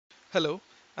Hello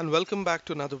and welcome back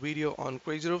to another video on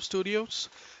Crazy Studios.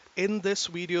 In this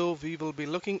video we will be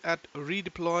looking at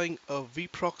redeploying a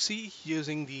vProxy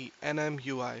using the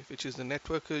NMUI, which is the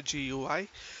NetWorker GUI,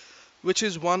 which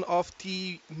is one of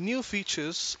the new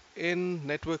features in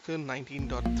NetWorker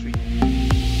 19.3.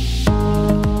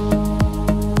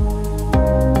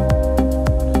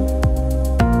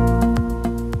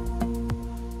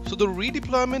 So the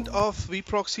redeployment of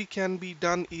vProxy can be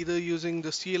done either using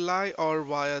the CLI or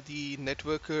via the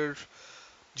NetWorker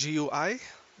GUI.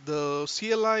 The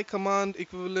CLI command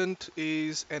equivalent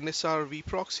is nsr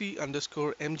vProxy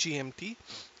underscore mgmt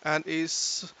and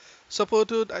is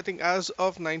supported, I think, as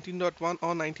of 19.1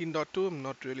 or 19.2. I'm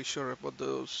not really sure about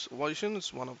those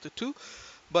versions, one of the two.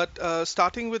 But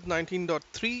starting with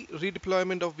 19.3,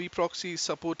 redeployment of vProxy is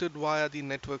supported via the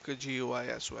NetWorker GUI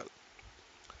as well.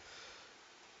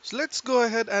 So let's go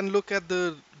ahead and look at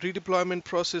the redeployment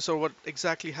process, or what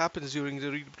exactly happens during the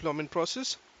redeployment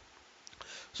process.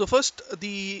 So first,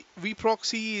 the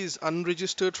vProxy is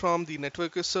unregistered from the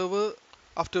NetWorker server,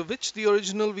 after which the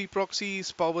original vProxy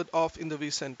is powered off in the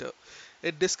vCenter.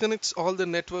 It disconnects all the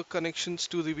network connections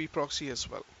to the vProxy as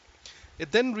well.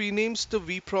 It then renames the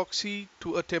vProxy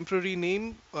to a temporary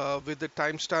name with the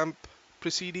timestamp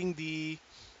preceding the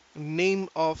name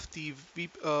of the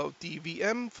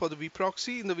VM for the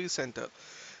vProxy in the vCenter.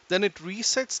 Then it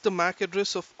resets the MAC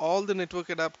address of all the network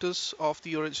adapters of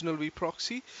the original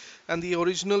vProxy, and the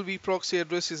original vProxy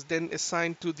address is then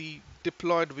assigned to the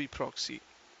deployed vProxy.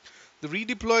 The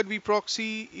redeployed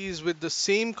vProxy is with the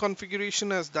same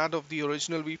configuration as that of the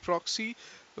original vProxy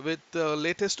with the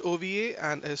latest OVA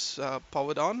and is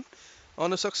powered on.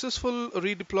 On a successful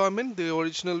redeployment, the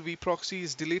original vProxy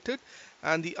is deleted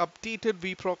and the updated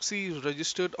vProxy is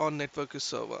registered on NetWorker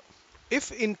server.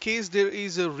 If in case there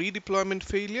is a redeployment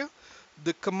failure,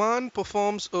 the command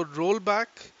performs a rollback,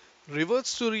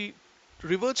 reverts to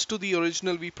the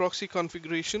original vProxy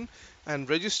configuration and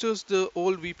registers the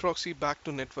old vProxy back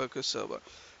to NetWorker server.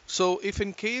 So if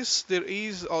in case there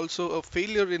is also a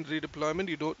failure in redeployment,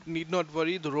 you need not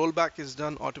worry, the rollback is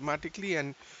done automatically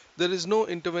and there is no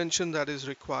intervention that is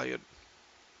required.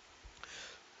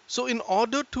 So in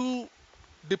order to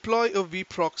deploy a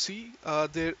vProxy,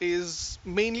 there is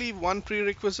mainly one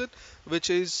prerequisite, which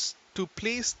is to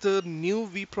place the new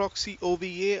vProxy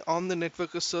OVA on the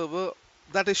NetWorker server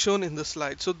that is shown in the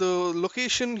slide. So the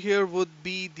location here would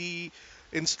be the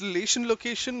installation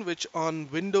location, which on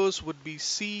Windows would be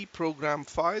C program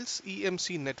files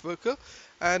EMC networker,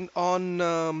 and on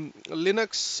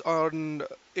Linux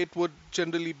it would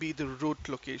generally be the root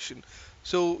location.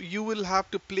 So you will have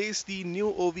to place the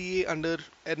new OVA under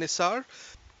NSR.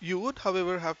 You would,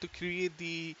 however, have to create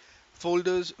the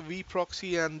folders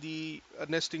vProxy and the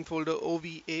nesting folder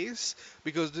OVAs,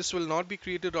 because this will not be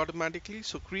created automatically.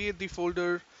 So create the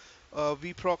folder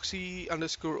vProxy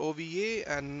underscore OVA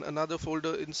and another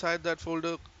folder inside that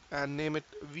folder and name it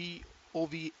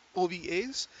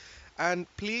OVAs, and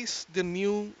place the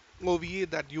new OVA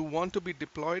that you want to be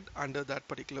deployed under that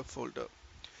particular folder.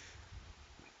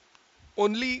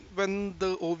 Only when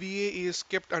the OVA is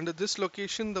kept under this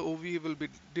location, the OVA will be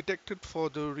detected for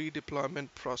the redeployment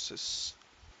process.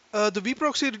 The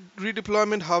vProxy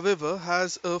redeployment, however,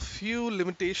 has a few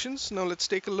limitations. Now let's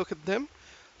take a look at them.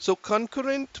 So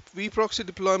concurrent vProxy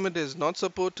deployment is not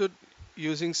supported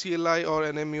using CLI or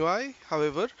NMUI.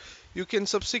 However, you can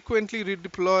subsequently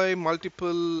redeploy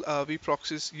multiple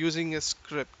vProxies using a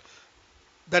script.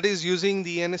 That is using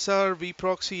the nsr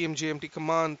vProxy mgmt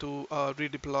command to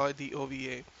redeploy the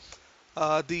OVA.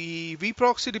 The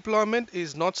vProxy deployment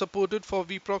is not supported for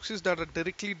vProxies that are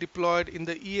directly deployed in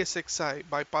the ESXi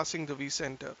bypassing the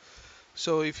vCenter.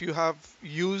 So if you have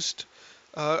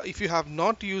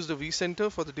not used the vCenter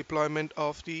for the deployment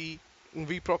of the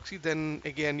vProxy, then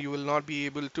again you will not be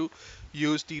able to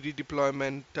use the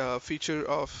redeployment feature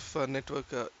of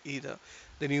NetWorker either.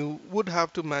 Then you would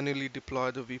have to manually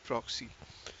deploy the vProxy.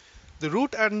 The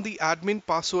root and the admin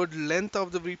password length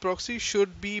of the vProxy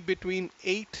should be between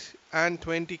 8 and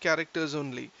 20 characters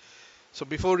only. So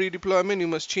before redeployment, you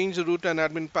must change the root and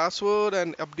admin password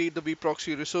and update the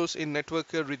vProxy resource in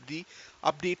NetWorker with the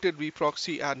updated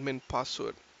vProxy admin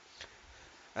password.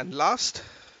 And last,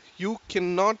 you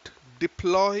cannot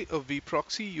deploy a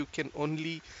vProxy, you can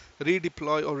only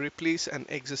redeploy or replace an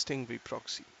existing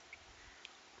vProxy.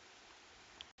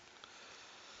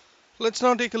 Let's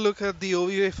now take a look at the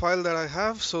OVA file that I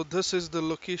have. So this is the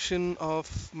location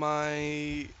of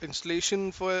my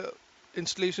installation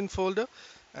folder,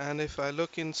 and if I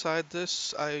look inside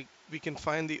this, we can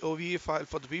find the OVA file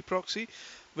for the vProxy,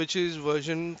 which is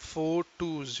version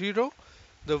 4.2.0.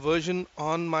 The version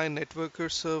on my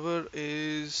NetWorker server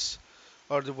is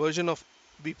or the version of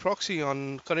vProxy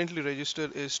on currently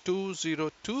registered is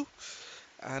 202.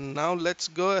 And now let's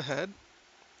go ahead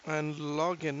and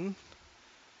log in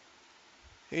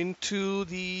into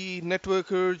the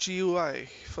NetWorker GUI.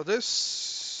 For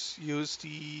this, use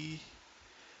the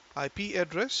IP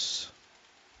address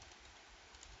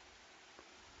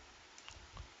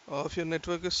of your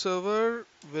NetWorker server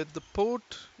with the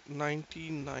port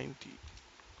 1990.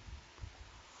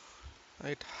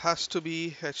 It has to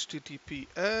be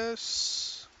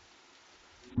HTTPS.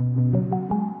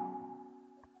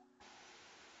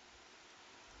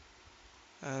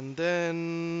 And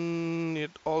then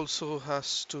it also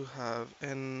has to have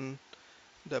NWUI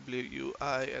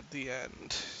at the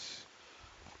end.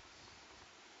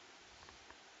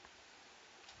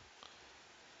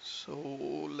 So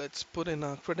let's put in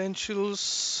our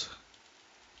credentials.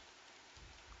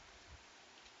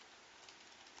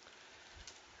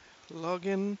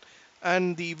 Login.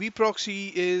 And the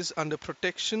vProxy is under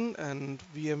protection and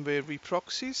VMware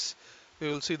vProxies. We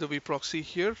will see the vProxy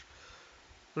here.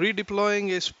 Redeploying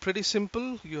is pretty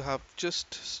simple. You have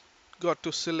just got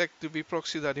to select the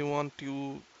vProxy that you want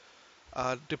to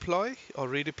deploy or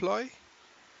redeploy.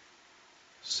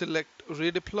 Select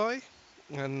redeploy,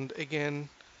 and again,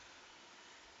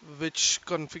 which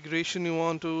configuration you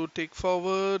want to take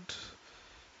forward.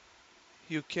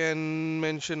 You can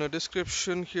mention a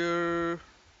description here.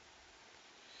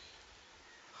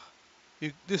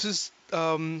 This is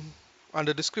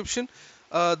under description.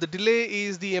 The delay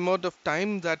is the amount of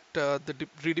time that the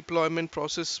redeployment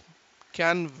process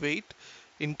can wait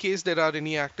in case there are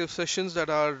any active sessions that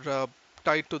are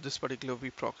tied to this particular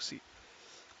vProxy.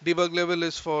 Debug level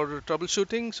is for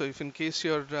troubleshooting, so if in case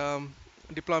your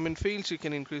deployment fails, you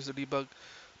can increase the debug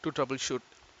to troubleshoot.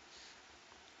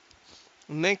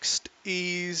 Next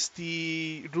is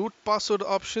the root password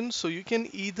option. So you can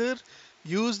either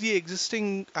use the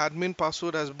existing admin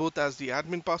password as both as the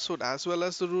admin password as well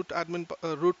as the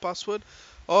root password,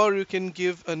 or you can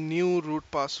give a new root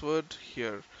password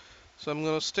here. So I'm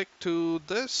going to stick to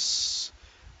this,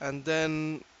 and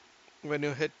then when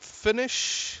you hit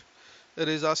finish, it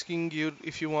is asking you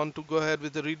if you want to go ahead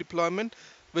with the redeployment,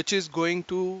 which is going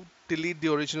to delete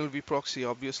the original vProxy,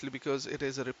 obviously, because it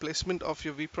is a replacement of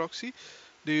your vProxy.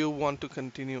 Do you want to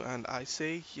continue? And I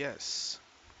say yes.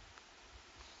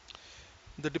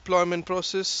 The deployment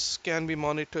process can be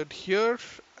monitored here,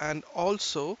 and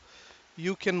also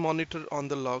you can monitor on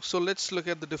the logs. So let's look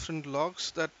at the different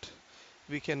logs that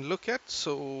we can look at.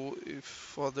 So if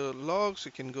for the logs,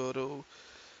 you can go to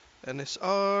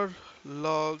NSR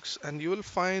logs, and you will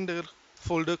find a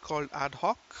folder called ad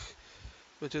hoc,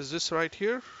 which is this right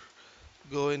here.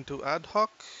 Go into ad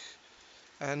hoc,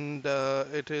 and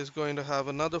it is going to have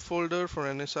another folder for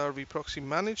NSR vProxy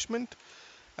management,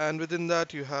 and within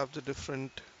that you have the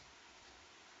different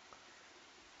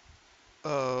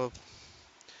uh,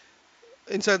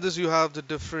 inside this you have the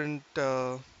different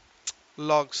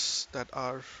logs that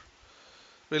are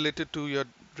related to your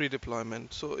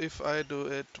redeployment. So if I do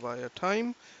it via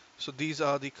time, so these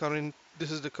are the current,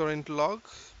 this is the current log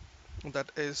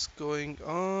that is going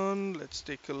on. Let's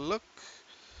take a look.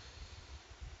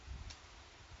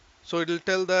 So it'll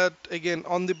tell that again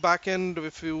on the back end.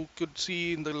 If you could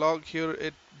see in the log here,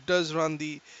 it does run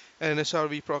the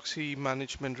NSR vProxy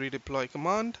management redeploy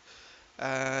command,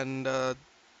 and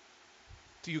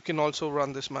you can also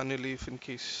run this manually if in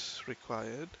case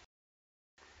required.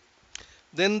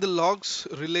 Then the logs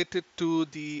related to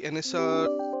the NSR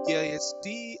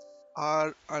EISD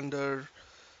are under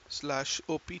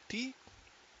 /opt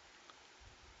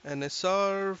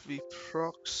NSR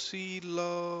vProxy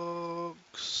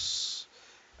logs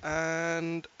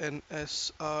and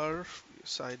NSR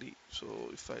SID. So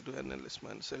if I do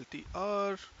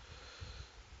NLS-LTR,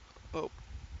 oh,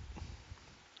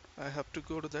 I have to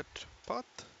go to that path,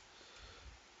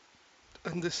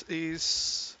 and this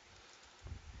is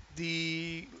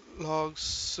the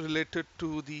logs related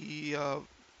to the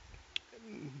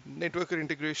NetWorker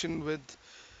integration with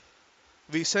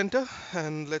vCenter,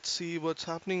 and let's see what's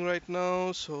happening right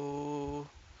now. So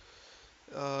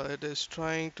it is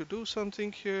trying to do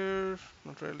something here,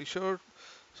 not really sure.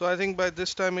 So I think by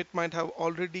this time it might have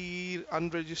already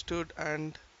unregistered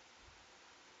and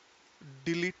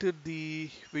deleted the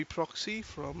vProxy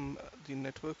from the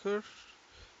networker.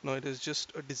 No, it has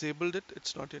just disabled it.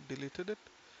 It's not yet deleted it.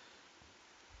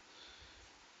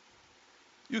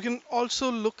 You can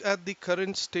also look at the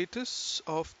current status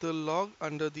of the log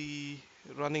under the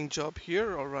running job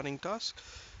here or running task.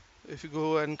 If you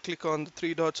go and click on the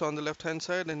three dots on the left hand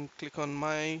side and click on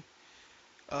my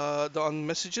on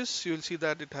messages, you'll see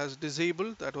that it has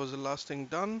disabled. That was the last thing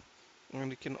done.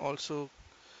 And you can also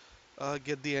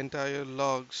get the entire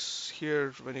logs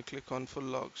here when you click on full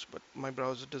logs, but my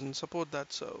browser doesn't support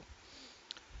that, so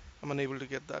I'm unable to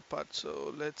get that part.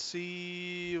 So let's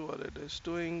see what it is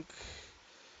doing.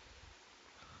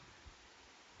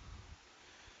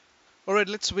 Alright,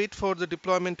 let's wait for the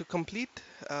deployment to complete.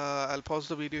 I'll pause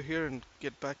the video here and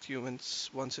get back to you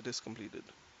once it is completed.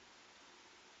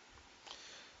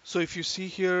 So if you see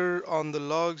here on the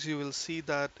logs, you will see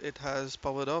that it has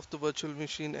powered off the virtual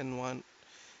machine N1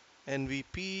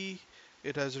 NVP.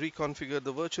 It has reconfigured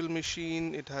the virtual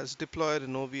machine. It has deployed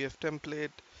an OVF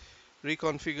template,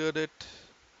 reconfigured it.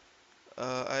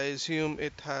 I assume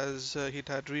it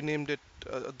had renamed it,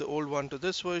 the old one, to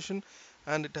this version,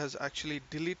 and it has actually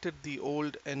deleted the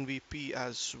old NVP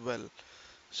as well.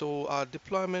 So our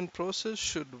deployment process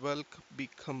should well be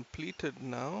completed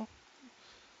now.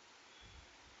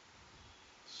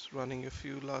 It's running a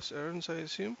few last errands, I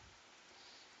assume.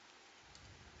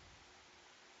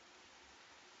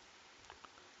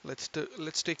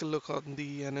 Let's take a look on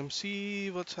the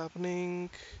NMC, what's happening.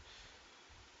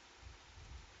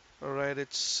 Alright,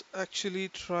 it's actually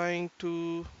trying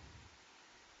to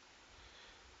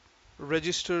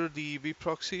register the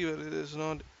vProxy, but it is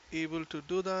not able to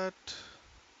do that.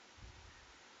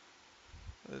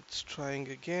 It's trying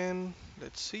again.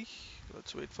 Let's see.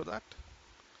 Let's wait for that.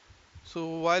 So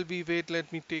while we wait,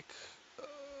 let me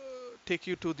take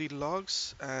you to the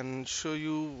logs and show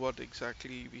you what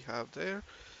exactly we have there.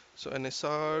 So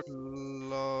NSR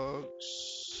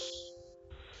logs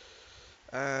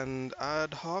and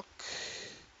ad hoc,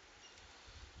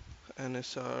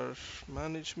 NSR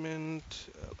management,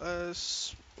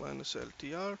 ls minus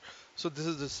LTR. So this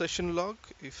is the session log.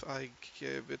 If I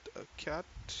give it a cat,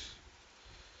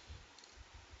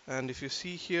 and if you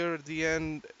see here at the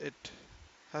end, it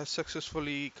has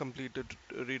successfully completed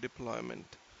redeployment.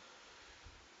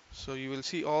 So you will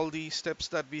see all the steps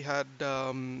that we had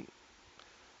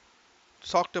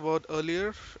talked about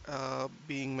earlier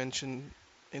being mentioned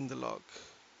in the log.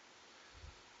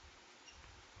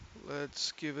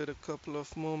 Let's give it a couple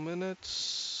of more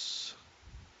minutes.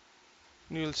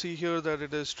 You'll see here that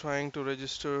it is trying to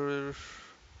register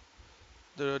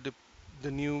the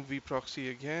new vProxy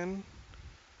again.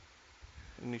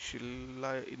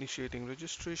 Initiating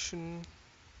registration.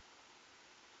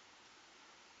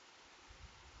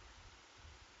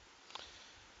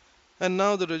 And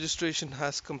now the registration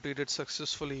has completed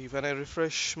successfully. When I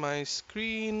refresh my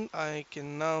screen, I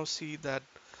can now see that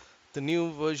the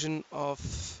new version of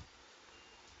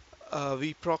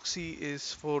vProxy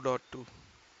is 4.2.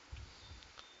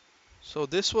 So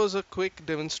this was a quick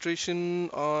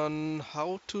demonstration on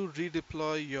how to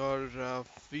redeploy your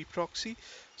vProxy.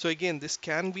 So again, this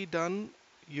can be done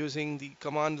using the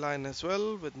command line as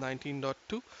well with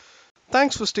 19.2.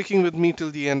 Thanks for sticking with me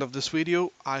till the end of this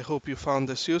video. I hope you found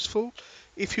this useful.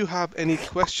 If you have any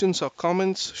questions or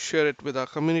comments, share it with our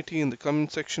community in the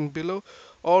comment section below,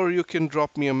 or you can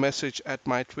drop me a message at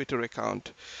my Twitter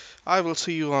account. I will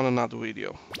see you on another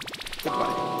video.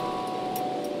 Goodbye.